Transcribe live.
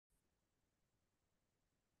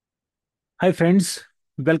Hi friends,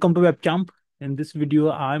 welcome to WebChamp. In this video,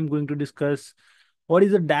 I'm going to discuss what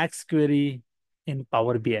is a DAX query in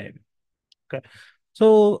Power BI. Okay,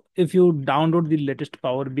 so if you download the latest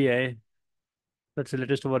Power BI, that's the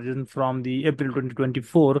latest version from the April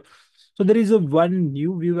 2024. So there is a one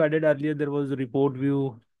new view added earlier. There was a report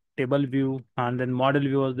view, table view, and then model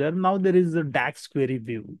view was there. Now there is a DAX query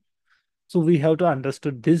view. So we have to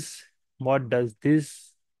understand this. What does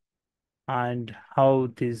this and how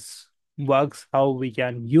this works? How we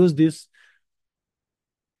can use this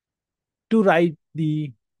to write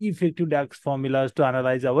the effective DAX formulas to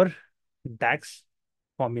analyze our DAX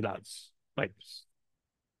formulas, right?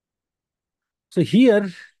 So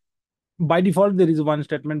here, by default, there is one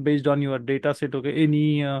statement based on your data set. Okay,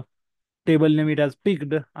 any table name it has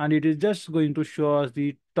picked, and it is just going to show us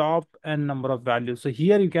the top and number of values. So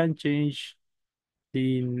here you can change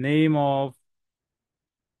the name of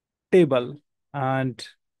table and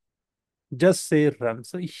just say run.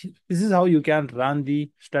 So this is how you can run the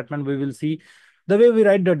statement. We will see the way we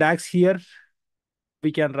write the DAX here.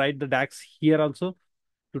 We can write the DAX here also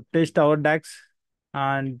to test our DAX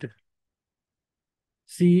and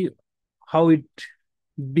see how it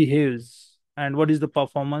behaves and what is the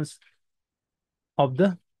performance of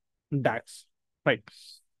the DAX, right?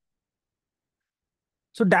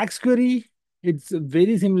 So DAX query, it's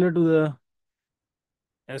very similar to the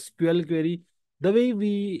SQL query. The way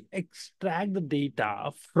we extract the data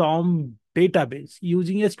from database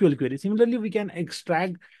using SQL query. Similarly, we can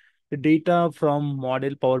extract the data from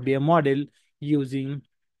model, Power BI model using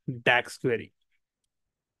DAX query.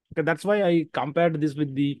 Okay, that's why I compared this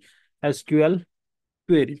with the SQL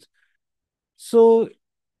queries. So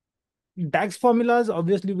DAX formulas,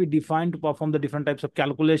 obviously we define to perform the different types of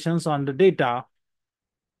calculations on the data,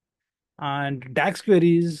 and DAX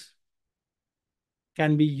queries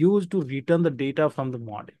can be used to return the data from the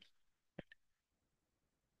model.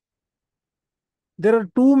 There are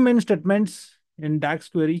two main statements in DAX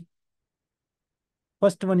query.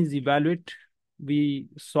 First one is evaluate. We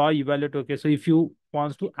saw evaluate. Okay, so if you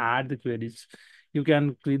want to add the queries, you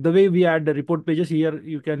can click the way we add the report pages here.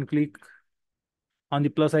 You can click on the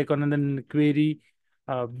plus icon and then query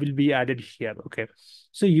will be added here. Okay,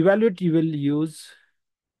 so evaluate you will use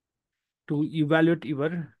to evaluate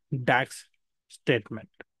your DAX statement,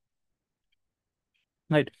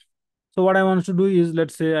 right? So what I want to do is,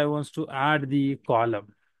 let's say I want to add the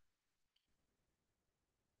column.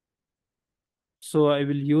 So I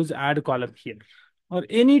will use add column here, or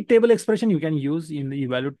any table expression you can use in the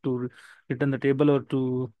evaluate to return the table, or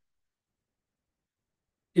to,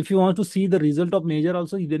 if you want to see the result of measure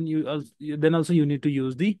also, then also you need to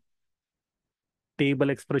use the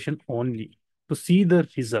table expression only to see the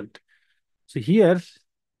result. So here,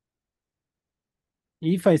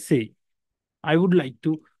 if I say I would like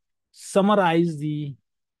to summarize the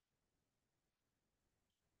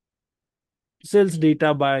sales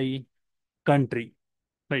data by country,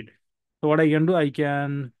 right? So what I can do, I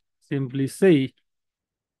can simply say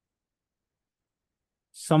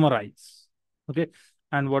summarize. Okay.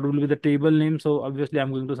 And what will be the table name? So obviously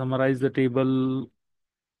I'm going to summarize the table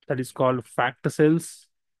that is called fact sales.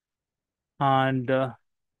 And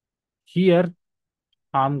here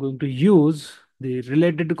I'm going to use the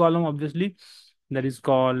related column, obviously, that is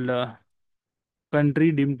called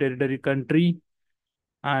country, dim territory country.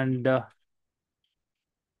 And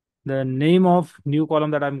the name of new column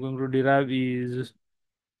that I'm going to derive is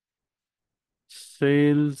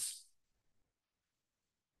sales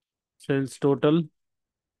total.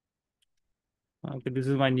 Okay, this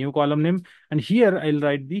is my new column name. And here I'll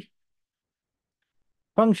write the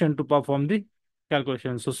function to perform the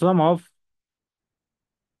calculation. So sum of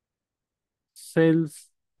sales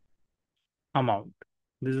amount.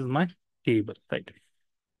 This is my table, right?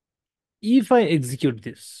 If I execute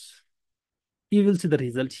this, you will see the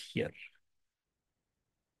result here,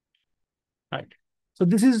 right? So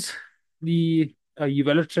this is the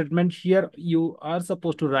evaluate statement. Here you are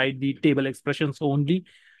supposed to write the table expressions only,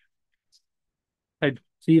 right?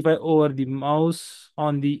 So if I over the mouse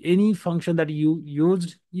on the any function that you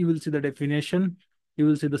used, you will see the definition, you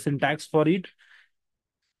will see the syntax for it.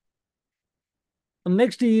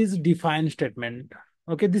 Next is define statement.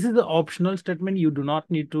 Okay, this is the optional statement. You do not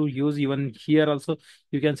need to use. Even here also,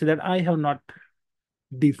 you can see that I have not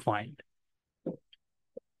defined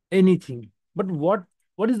anything. But what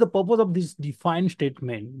is the purpose of this define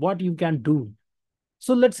statement? What you can do?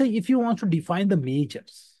 So let's say if you want to define the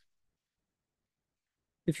measures,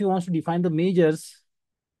 if you want to define the measures,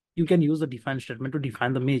 you can use the define statement to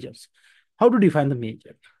define the measures. How to define the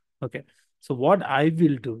measure? Okay. So what I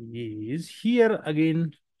will do is here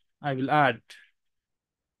again, I will add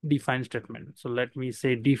define statement. So let me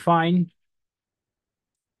say define,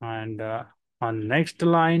 and on next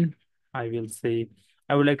line, I will say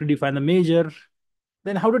I would like to define the measure.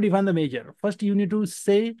 Then how to define the measure? First, you need to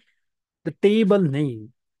say the table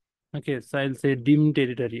name. Okay, so I'll say dim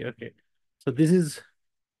territory. Okay, so this is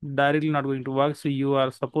directly not going to work. So you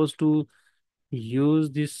are supposed to use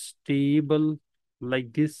this table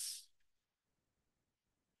like this.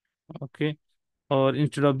 Okay, or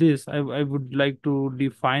instead of this, I would like to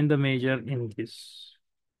define the measure in this.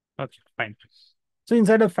 Okay, fine. So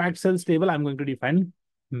inside a fact cells table, I'm going to define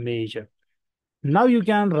measure. Now you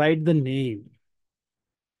can write the name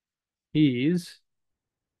is,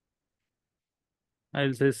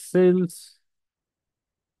 I'll say sales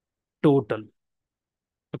total.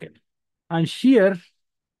 Okay, and here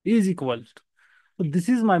is equal to. So this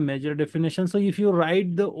is my measure definition. So if you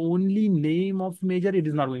write the only name of measure, it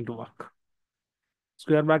is not going to work.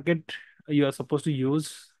 Square bracket you are supposed to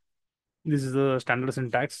use. This is the standard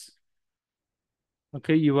syntax.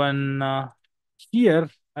 Okay, even here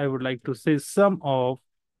I would like to say sum of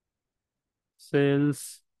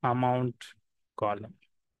sales amount column.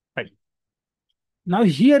 Right. Now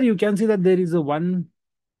here you can see that there is a one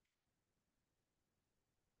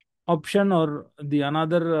option or the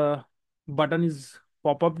another button is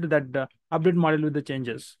pop up that update model with the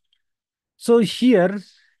changes. So here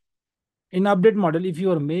in update model, if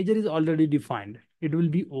your measure is already defined, it will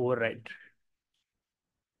be override.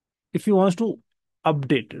 If you want to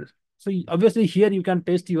update it, so obviously here you can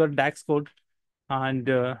test your DAX code and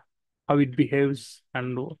how it behaves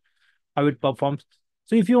and how it performs.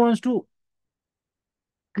 So if you want to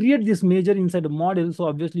create this measure inside the model, so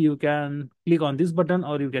obviously you can click on this button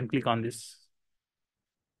or you can click on this.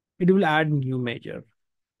 It will add new measure.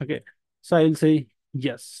 Okay, so I will say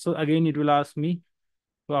yes. So again, it will ask me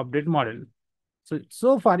to update model.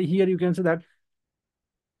 So far here you can see that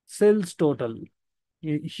sales total.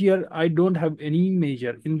 Here I don't have any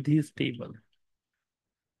measure in this table.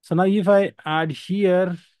 So now if I add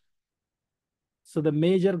here, so the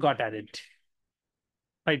measure got added,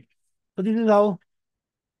 right? So this is how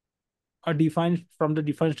a define from the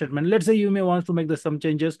define statement. Let's say you may want to make the some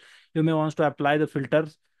changes. You may want to apply the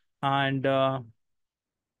filters, and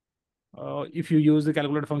if you use the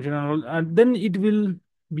calculate function and all, and then it will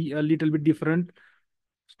be a little bit different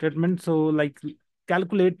statement. So like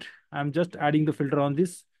calculate, I'm just adding the filter on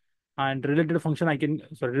this, and related function I can,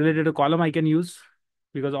 sorry, related column I can use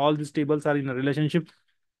because all these tables are in a relationship.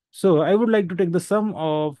 So I would like to take the sum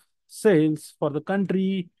of sales for the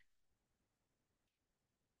country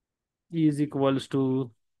is equals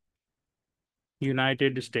to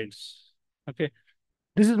United States. Okay,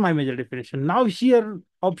 this is my measure definition. Now here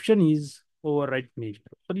option is override measure.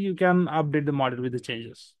 So you can update the model with the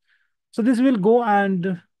changes. So this will go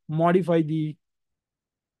and modify the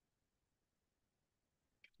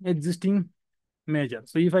existing measure.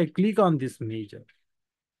 So if I click on this measure,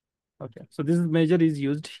 okay, so this measure is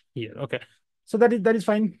used here. Okay, so that is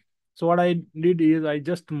fine. So what I did is I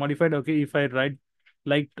just modified. Okay, if I write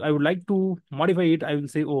like I would like to modify it, I will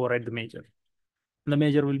say override the measure. The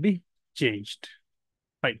measure will be changed.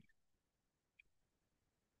 Right.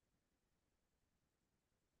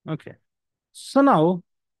 Okay. So now,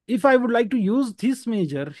 if I would like to use this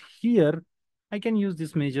measure here, I can use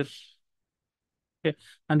this measure. Okay,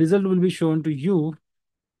 and result will be shown to you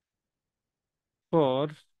for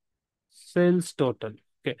sales total.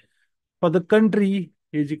 Okay, for the country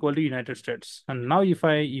is equal to United States. And now if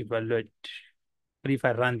I evaluate, or if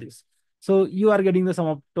I run this, so you are getting the sum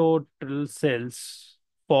of total sales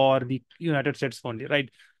for the United States only, right?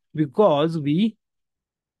 Because we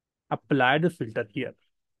applied the filter here.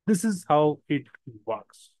 This is how it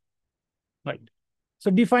works, right?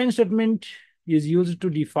 So define statement is used to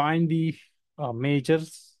define the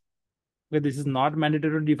measures. Where this is not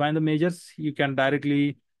mandatory to define the measures, you can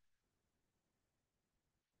directly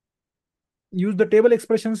use the table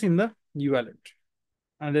expressions in the evaluate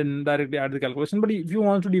and then directly add the calculation. But if you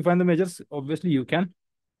want to define the measures, obviously you can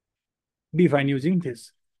define using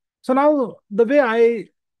this. So now the way I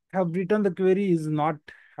have written the query is not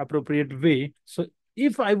appropriate way. So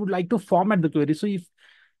if I would like to format the query, so if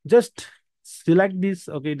just select this,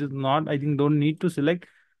 okay, it is not, I think don't need to select.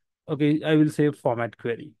 Okay, I will say format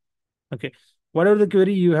query. Okay, whatever the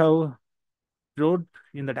query you have wrote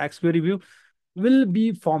in the DAX query view will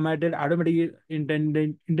be formatted automatically.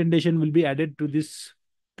 Indentation will be added to this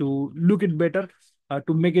to look it better,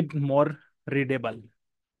 to make it more readable.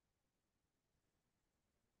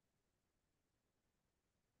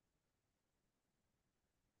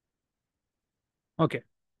 Okay,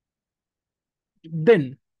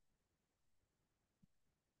 then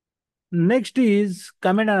Next is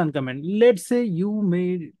comment and uncomment. Let's say you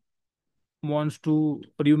may wants to,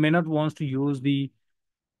 or you may not wants to use the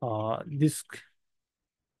this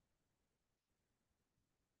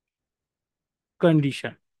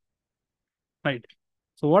condition, right?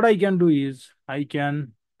 So what I can do is I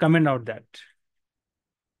can comment out that.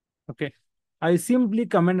 Okay. I simply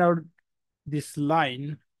comment out this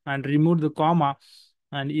line and remove the comma.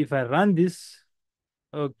 And if I run this,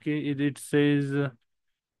 okay, it says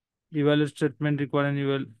evaluate statement require an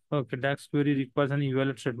eval. Okay, DAX query requires an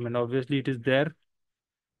evaluate statement. Obviously, it is there.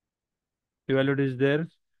 Evaluate is there.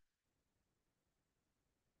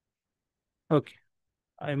 Okay,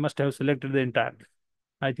 I must have selected the entire.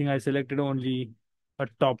 I think I selected only a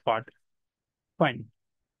top part. Fine.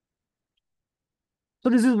 So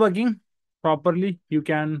this is working properly. You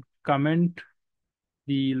can comment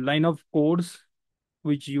the line of codes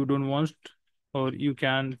which you don't want, or you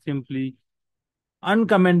can simply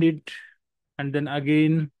uncomment it and then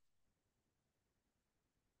again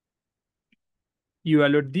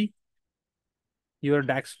evaluate the your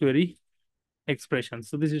DAX query expression.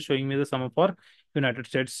 So this is showing me the sum for United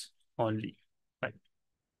States only. Right.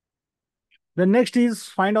 The next is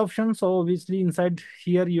find option. So obviously inside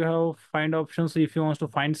here you have find options. So if you want to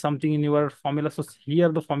find something in your formula, so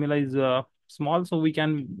here the formula is small, so we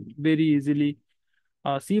can very easily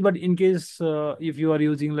see. But in case if you are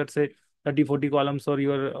using, let's say, 30, 40 columns, or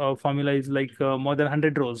your formula is like more than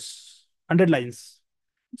 100 rows, 100 lines.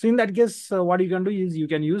 So in that case, what you can do is you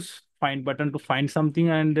can use find button to find something.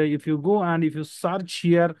 And if you go and if you search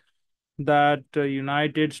here that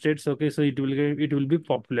United States, okay, so it will be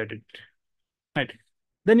populated, right?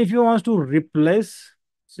 Then if you want to replace,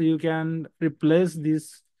 so you can replace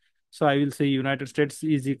this. So I will say United States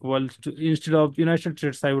is equal to, instead of United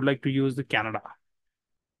States, I would like to use the Canada.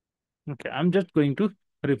 Okay, I'm just going to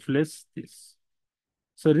replace this.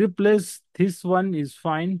 So replace this one is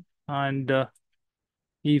fine. And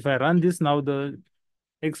if I run this now, the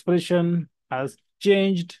expression has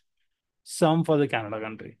changed some for the Canada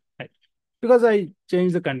country, right? Because I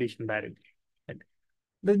changed the condition directly. Right?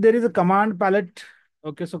 There is a command palette.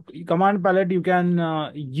 Okay, so command palette you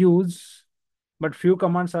can use, but few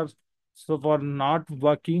commands are so far not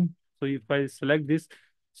working. So if I select this,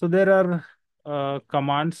 so there are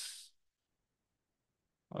commands.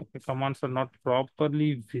 Okay, commands are not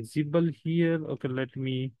properly visible here. Okay, let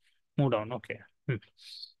me move down. Okay.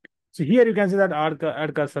 So here you can see that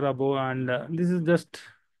add cursor above, and this is just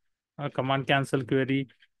a command cancel query.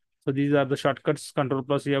 So these are the shortcuts. Control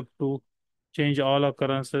plus you have to change all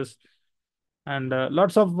occurrences, and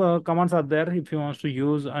lots of commands are there. If you want to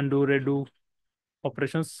use undo, redo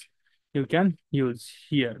operations, you can use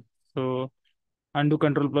here. So undo,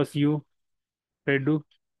 control plus U, redo.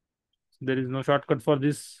 There is no shortcut for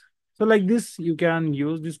this. So like this, you can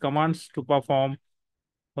use these commands to perform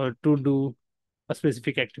or to do a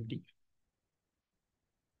specific activity.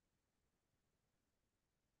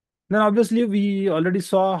 Then obviously we already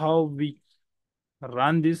saw how we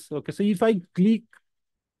run this. Okay, so if I click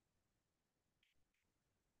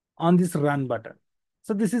on this run button,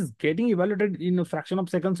 so this is getting evaluated in a fraction of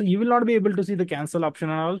seconds. So you will not be able to see the cancel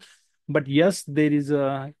option and all. But yes, there is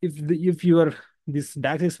a, if your this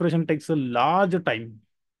DAX expression takes a larger time,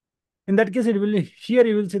 in that case, it will, here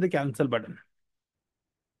you will see the cancel button.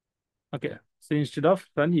 Okay. So instead of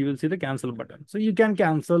run, you will see the cancel button. So you can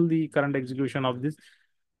cancel the current execution of this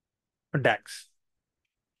DAX.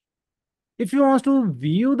 If you want to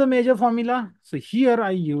view the measure formula, so here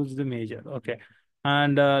I use the measure. Okay.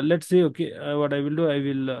 And let's say, okay, what I will do, I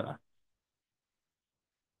will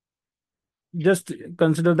just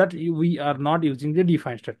consider that we are not using the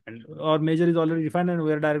define statement. Our measure is already defined and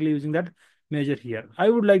we are directly using that measure here. I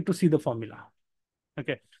would like to see the formula.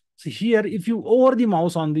 Okay. So here, if you over the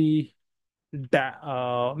mouse on the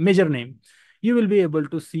measure name, you will be able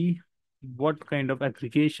to see what kind of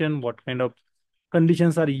aggregation, what kind of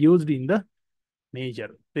conditions are used in the measure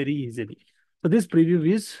very easily. So this preview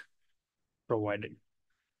is provided.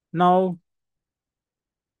 Now,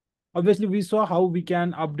 obviously, we saw how we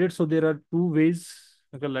can update. So there are two ways.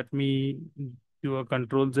 Okay, let me do a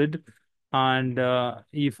control Z. And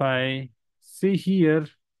if I see here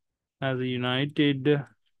as a United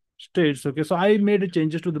States, okay, so I made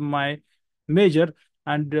changes to my measure.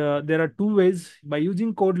 And there are two ways by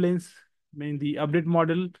using code lens, in the update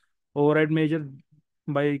model, override measure.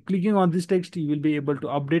 By clicking on this text, you will be able to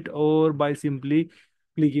update, or by simply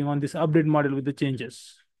clicking on this update model with the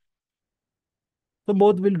changes. So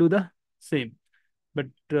both will do the same. But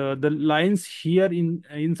the lines here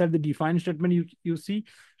inside the define statement, you see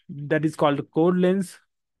that is called code lens.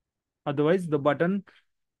 Otherwise, the button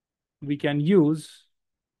we can use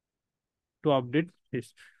to update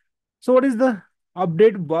this. So what is the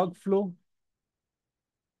update workflow?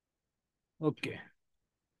 Okay.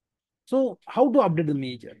 So how to update the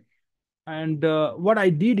major? And what I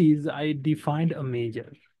did is I defined a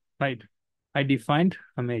major, right? I defined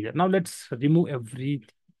a major. Now let's remove every.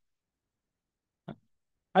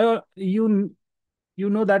 You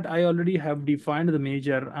know that I already have defined the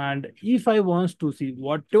major, and if I want to see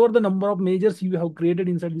whatever the number of majors you have created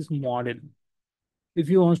inside this model, if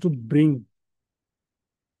you want to bring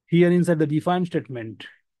here inside the define statement,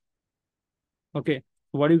 okay,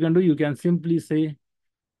 what you can do, you can simply say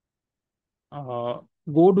uh,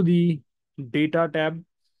 go to the data tab,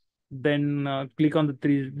 then click on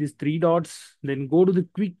these three dots, then go to the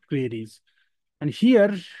quick queries, and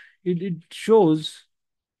here it shows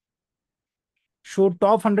show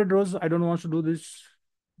top 100 rows. I don't want to do this.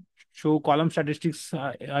 Show column statistics.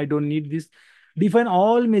 I don't need this. Define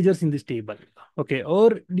all measures in this table. Okay,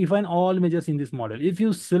 or define all measures in this model. If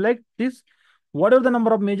you select this, whatever the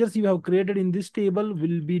number of measures you have created in this table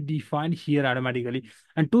will be defined here automatically.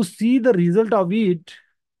 And to see the result of it,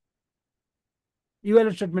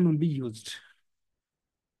 evaluate statement will be used.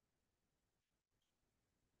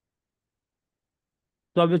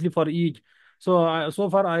 So obviously for each, so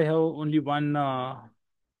far I have only one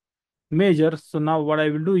measure. So now what I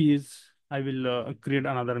will do is I will create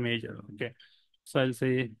another measure. Okay, so I'll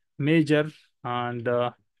say measure and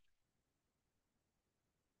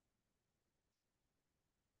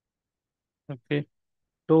okay,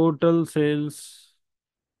 total sales,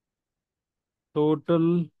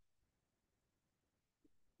 total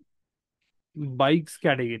bikes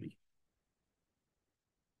category,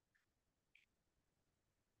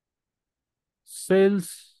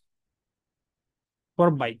 sales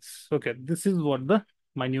for bikes. Okay, this is what the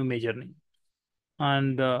my new measure name.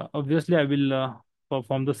 And obviously I will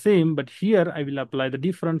perform the same, but here I will apply the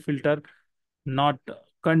different filter. Not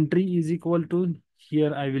country is equal to,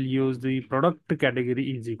 here I will use the product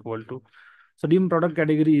category is equal to. So dim product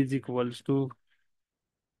category is equals to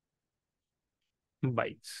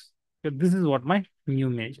bikes. Okay, this is what my new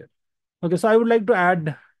measure. Okay, so I would like to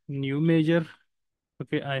add new measure.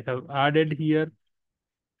 Okay, I have added here.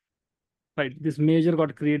 Right, this measure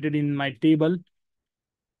got created in my table.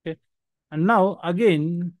 Okay, and now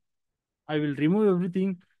again I will remove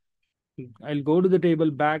everything. I'll go to the table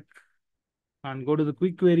back and go to the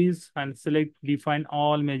quick queries and select define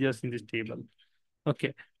all measures in this table.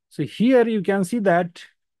 Okay, so here you can see that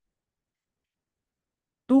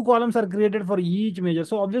two columns are created for each measure.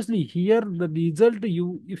 So obviously here the result,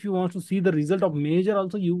 you if you want to see the result of measure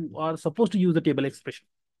also, you are supposed to use the table expression.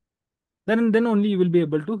 Then only you will be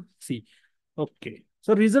able to see. Okay,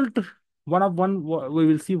 so result one of one, we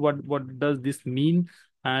will see what does this mean,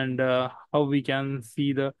 and how we can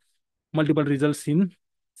see the multiple results in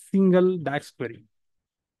single DAX query.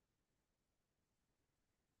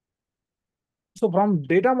 So from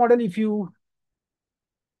data model, if you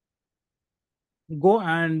go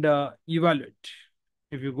and evaluate,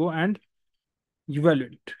 if you go and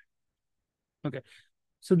evaluate, okay.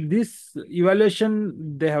 So this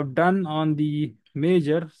evaluation they have done on the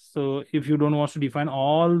measure. So if you don't want to define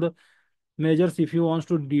all the measures, if you want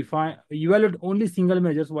to define evaluate only single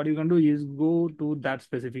measures, what you can do is go to that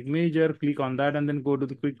specific measure, click on that, and then go to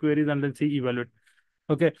the quick queries and then see evaluate.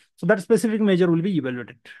 Okay, so that specific measure will be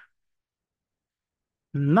evaluated.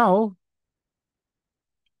 Now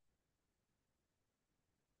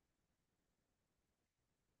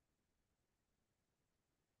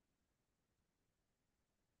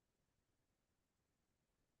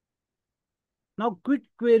Now, quick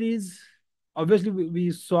queries, obviously, we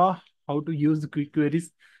saw how to use the quick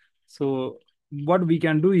queries. So what we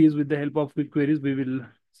can do is with the help of quick queries, we will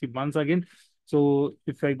see once again. So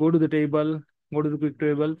if I go to the table, go to the quick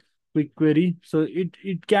table, quick query. So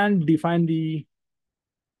it can define the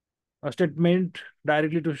statement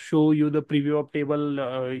directly to show you the preview of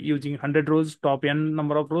table using 100 rows, top n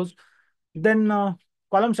number of rows. Then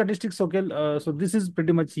column statistics, okay. So this is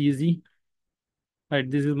pretty much easy. Right,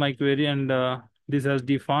 this is my query, and this has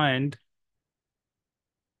defined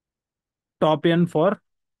top n for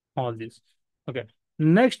all this. Okay.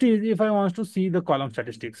 Next is if I want to see the column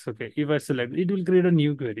statistics. Okay. If I select, it will create a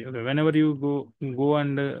new query. Okay. Whenever you go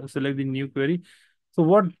and select the new query. So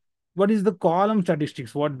what is the column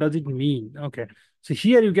statistics? What does it mean? Okay. So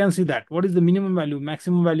here you can see that. What is the minimum value,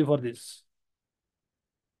 maximum value for this?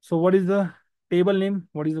 So what is the table name?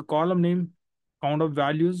 What is the column name? Count of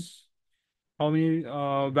values. How many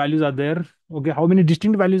values are there? Okay. How many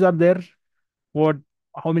distinct values are there? What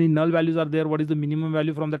How many null values are there? What is the minimum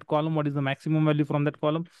value from that column? What is the maximum value from that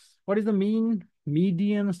column? What is the mean,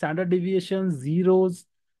 median, standard deviation, zeros,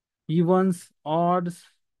 evens, odds,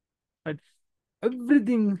 right?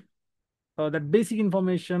 Everything that basic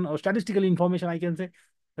information or statistical information, I can say,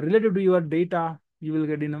 related to your data, you will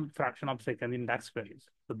get in a fraction of second in DAX queries.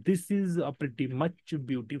 So this is a pretty much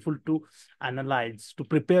beautiful to analyze, to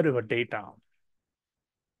prepare your data,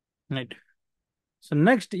 right? So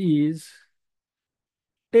next is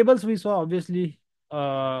tables. We saw obviously,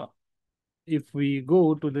 if we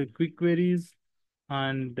go to the quick queries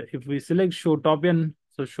and if we select show topian,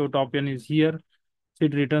 so show topian is here, so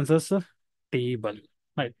it returns us a table,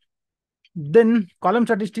 right? Then column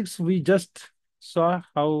statistics, we just saw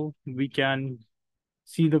how we can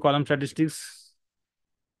see the column statistics.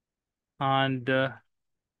 And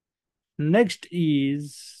next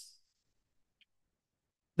is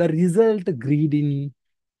the result grid in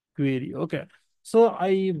query. Okay. So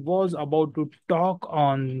I was about to talk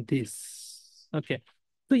on this. Okay.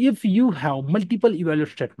 So if you have multiple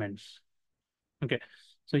evaluate statements, okay.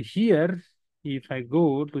 So here, if I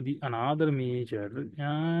go to the another measure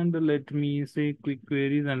and let me say quick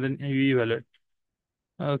queries and then evaluate.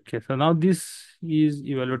 Okay, so now this is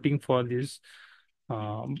evaluating for this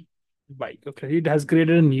um, bike. Okay, it has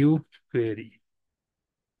created a new query.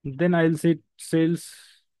 Then I'll say sales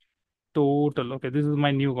total. Okay, this is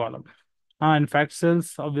my new column. In fact,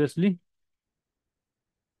 sales, obviously,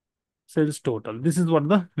 sales total. This is what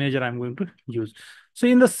the measure I'm going to use. So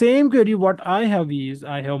in the same query, what I have is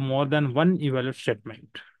I have more than one evaluate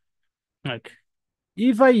statement. Like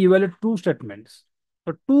if I evaluate two statements,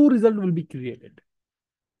 so two result will be created.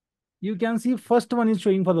 You can see first one is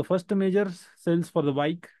showing for the first measure, sales for the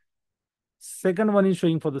bike. Second one is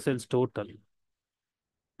showing for the sales total.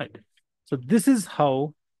 Right. So this is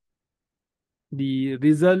how the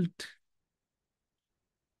result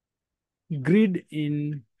grid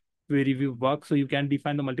in query view works. So you can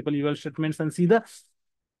define the multiple eval statements and see the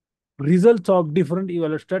results of different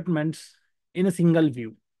eval statements in a single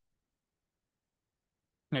view.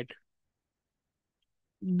 Right.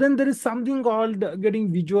 Then there is something called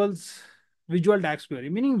getting visual DAX query,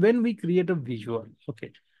 meaning when we create a visual.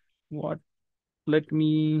 Okay. What? Let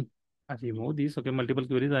me remove this. Okay, multiple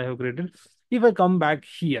queries I have created. If I come back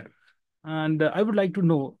here and I would like to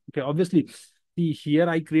know, okay, obviously, see here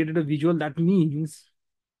I created a visual. That means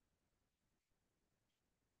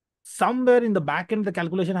somewhere in the back end, the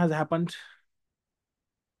calculation has happened.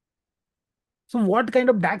 So what kind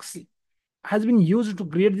of DAX has been used to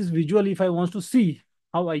create this visual if I want to see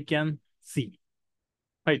how I can see,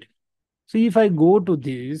 right? So if I go to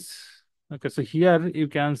this, okay, so here you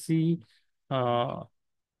can see uh,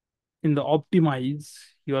 in the optimize,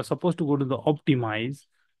 you are supposed to go to the optimize,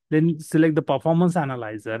 then select the performance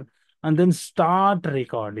analyzer, and then start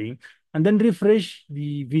recording, and then refresh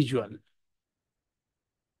the visual.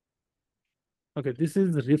 Okay, this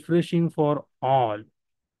is refreshing for all.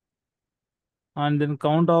 And then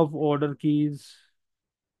count of order keys,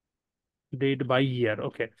 date by year.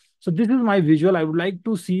 Okay, so this is my visual. I would like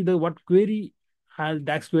to see the what query has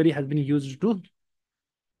DAX query has been used to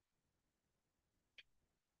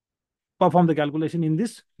perform the calculation in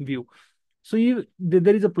this view. So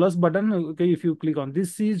there is a plus button. Okay, if you click on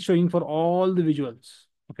this, is showing for all the visuals.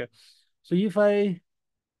 Okay, so if I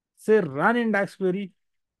say run in DAX query,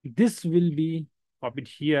 this will be copied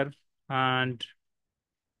here, and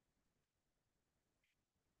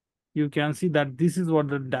you can see that this is what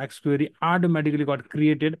the DAX query automatically got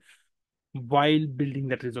created while building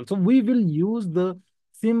that result. So we will use the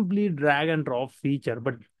simply drag and drop feature,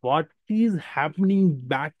 but what is happening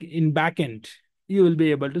back in backend, you will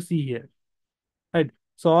be able to see here, right?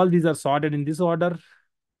 So all these are sorted in this order,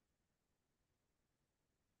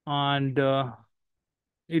 and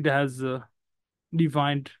it has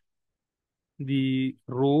defined the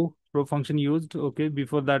row function used. Okay,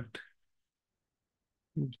 before that,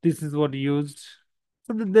 this is what used.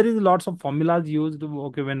 So there is lots of formulas used.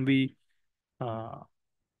 Okay, when we uh,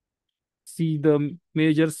 see the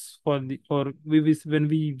measures for the or when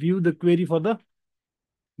we view the query for the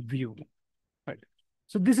view, right?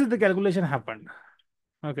 So this is the calculation happened.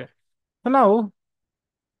 Okay, so now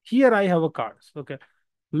here I have a card. Okay,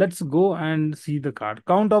 let's go and see the card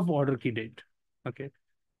count of order key date. Okay,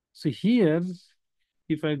 so here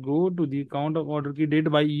if I go to the count of order key date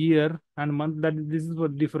by year and month, that this is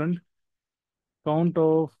what different count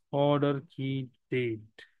of order key date.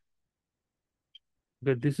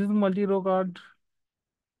 Okay, this is multi-row card.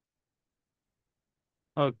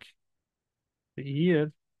 Okay,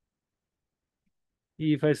 here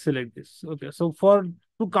if I select this, okay, so for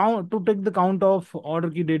to take the count of order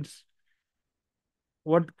key dates,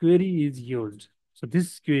 what query is used? So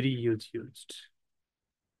this query is used.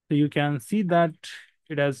 So you can see that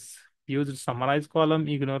it has use summarize column,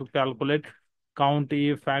 ignore calculate, count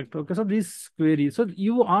a fact. Okay, so this query, so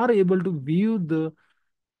you are able to view the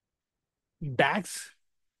DAX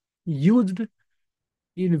used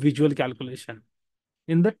in visual calculation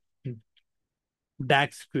in the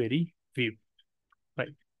DAX query view, right?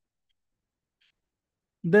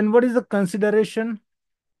 Then what is the consideration?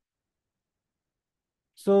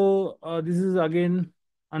 So this is again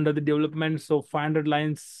under the development. So 500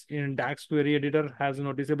 lines in DAX query editor has a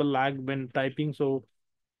noticeable lag when typing. So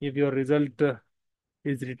if your result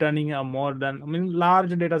is returning a more than, I mean,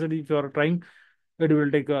 large data set, if you are trying, it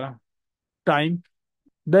will take time.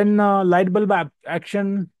 Then light bulb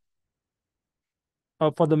action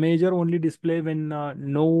for the major only display when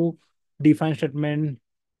no define statement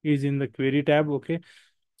is in the query tab. Okay.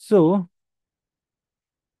 So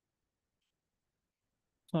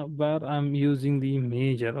where I'm using the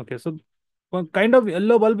major. Okay. So one kind of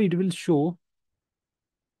yellow bulb, it will show.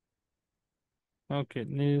 Okay.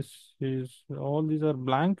 This is all these are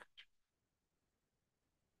blank.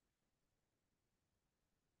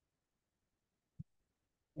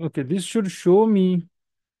 Okay. This should show me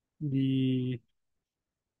the,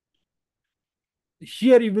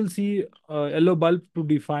 here you will see a yellow bulb to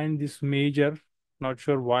define this major. Not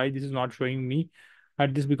sure why this is not showing me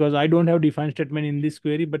at this, because I don't have define statement in this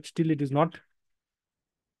query, but still it is not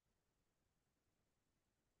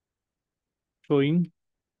showing.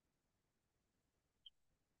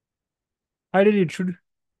 Ideally it should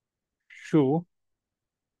show.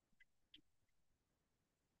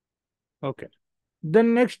 Okay.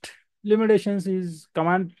 Then next limitations is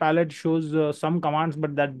command palette shows some commands,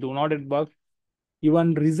 but that do not yet work.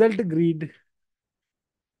 Even result grid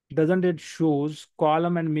doesn't, it shows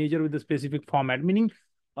column and major with a specific format, meaning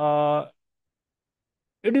uh,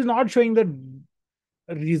 it is not showing the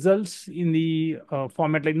results in the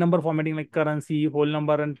format like number formatting, like currency, whole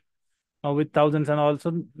number, and with thousands, and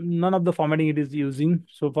also none of the formatting it is using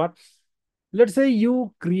so far. Let's say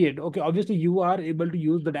you create, okay, obviously you are able to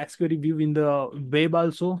use the DAX query view in the web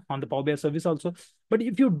also, on the Power BI service also. But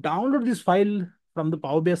if you download this file from the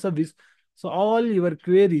Power BI service, so all your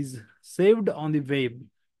queries saved on the web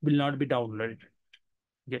will not be downloaded.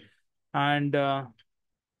 Okay. And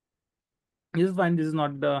this is fine. This is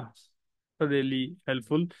not really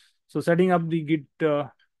helpful. So setting up the Git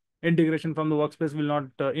integration from the workspace will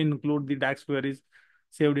not include the DAX queries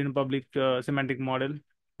saved in public semantic model.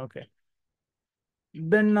 Okay.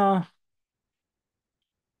 Then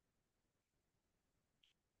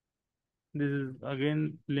this is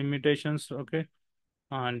again limitations. Okay.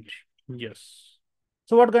 And yes.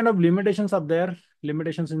 So what kind of limitations are there?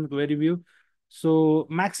 Limitations in query view. So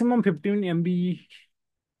maximum 15 MB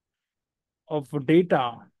of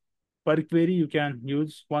data per query you can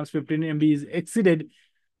use. Once 15 MB is exceeded,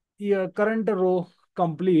 your current row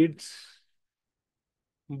completes,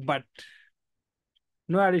 but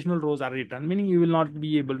no additional rows are written, meaning you will not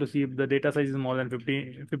be able to see if the data size is more than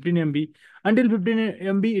 15 MB. Until 15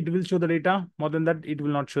 MB, it will show the data. More than that, it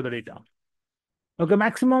will not show the data. Okay,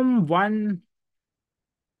 maximum 1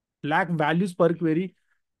 lakh values per query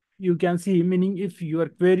you can see, meaning if your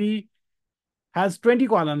query has 20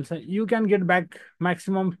 columns, you can get back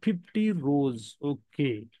maximum 50 rows.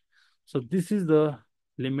 Okay, so this is the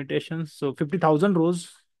limitations. So 50,000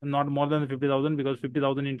 rows, not more than 50,000, because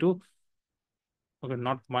 50,000 into, okay,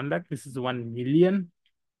 not 1 lakh, this is 1 million.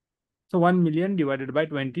 So 1 million divided by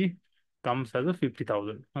 20 comes as a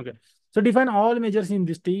 50,000. Okay. So define all measures in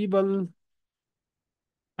this table,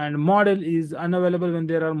 and model is unavailable when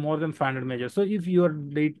there are more than 500 measures. So if your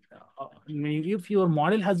data, if your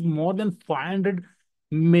model has more than 500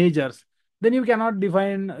 measures, then you cannot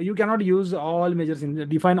define, you cannot use all measures in,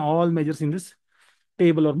 define all measures in this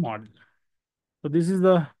table or model. So this is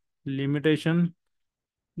the limitation.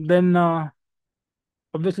 Then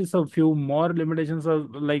obviously so few more limitations are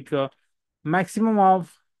like maximum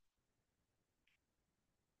of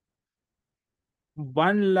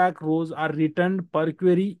 1 lakh rows are returned per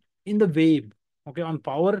query in the web. Okay, on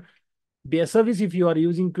Power BI service, if you are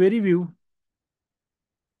using query view,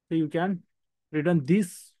 so you can return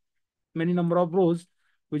this many number of rows,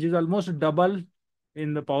 which is almost double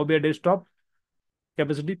in the Power BI desktop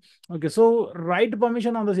capacity. Okay, so write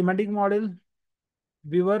permission on the semantic model.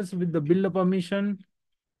 Viewers with the build permission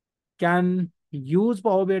can use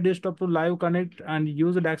Power BI desktop to live connect and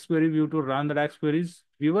use the DAX query view to run the DAX queries.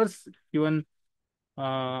 Viewers even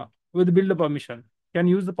with build permission can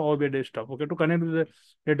use the Power BI desktop, okay, to connect with the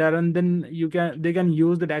data, and then they can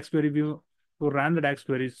use the DAX query view to run the DAX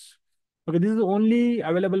queries. Okay, this is only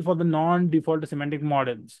available for the non-default semantic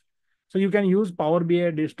models. So you can use Power BI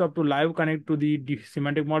desktop to live connect to the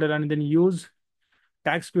semantic model and then use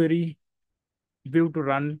DAX query view to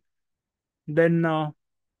run. Then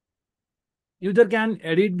user can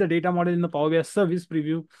edit the data model in the Power BI service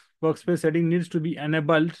preview. Workspace setting needs to be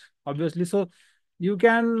enabled, obviously. So you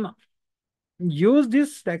can use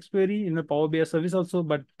this DAX query in the Power BI service also,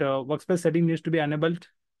 but workspace setting needs to be enabled.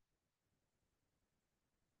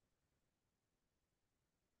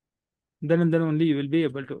 Then and then only you will be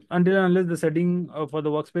able to. Until and unless the setting for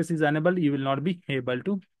the workspace is enabled, you will not be able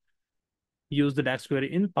to use the DAX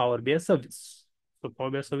query in Power BI service. So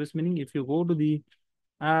Power BI service meaning if you go to the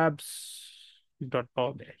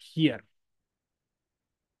apps.power BI here.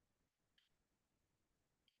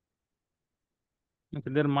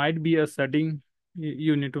 Okay, there might be a setting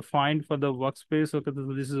you need to find for the workspace. Okay,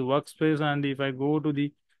 so this is workspace, and if I go to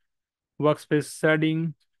the workspace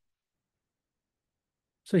setting,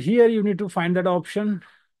 so here you need to find that option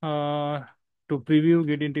uh, to preview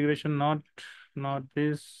get integration, not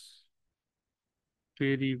this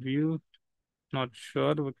query view. Not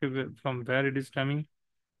sure okay, from where it is coming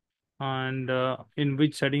and in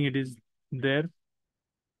which setting it is there.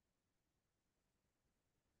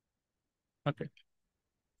 Okay,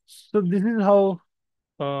 so this is how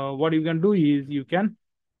what you can do is you can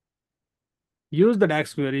use the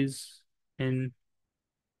DAX queries in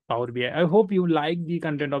Power BI. I hope you like the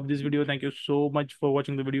content of this video. Thank you so much for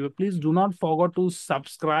watching the video. Please do not forget to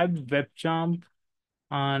subscribe WebChamp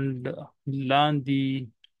and learn the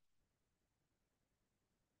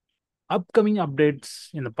upcoming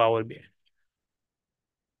updates in the Power BI.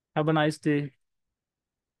 Have a nice day.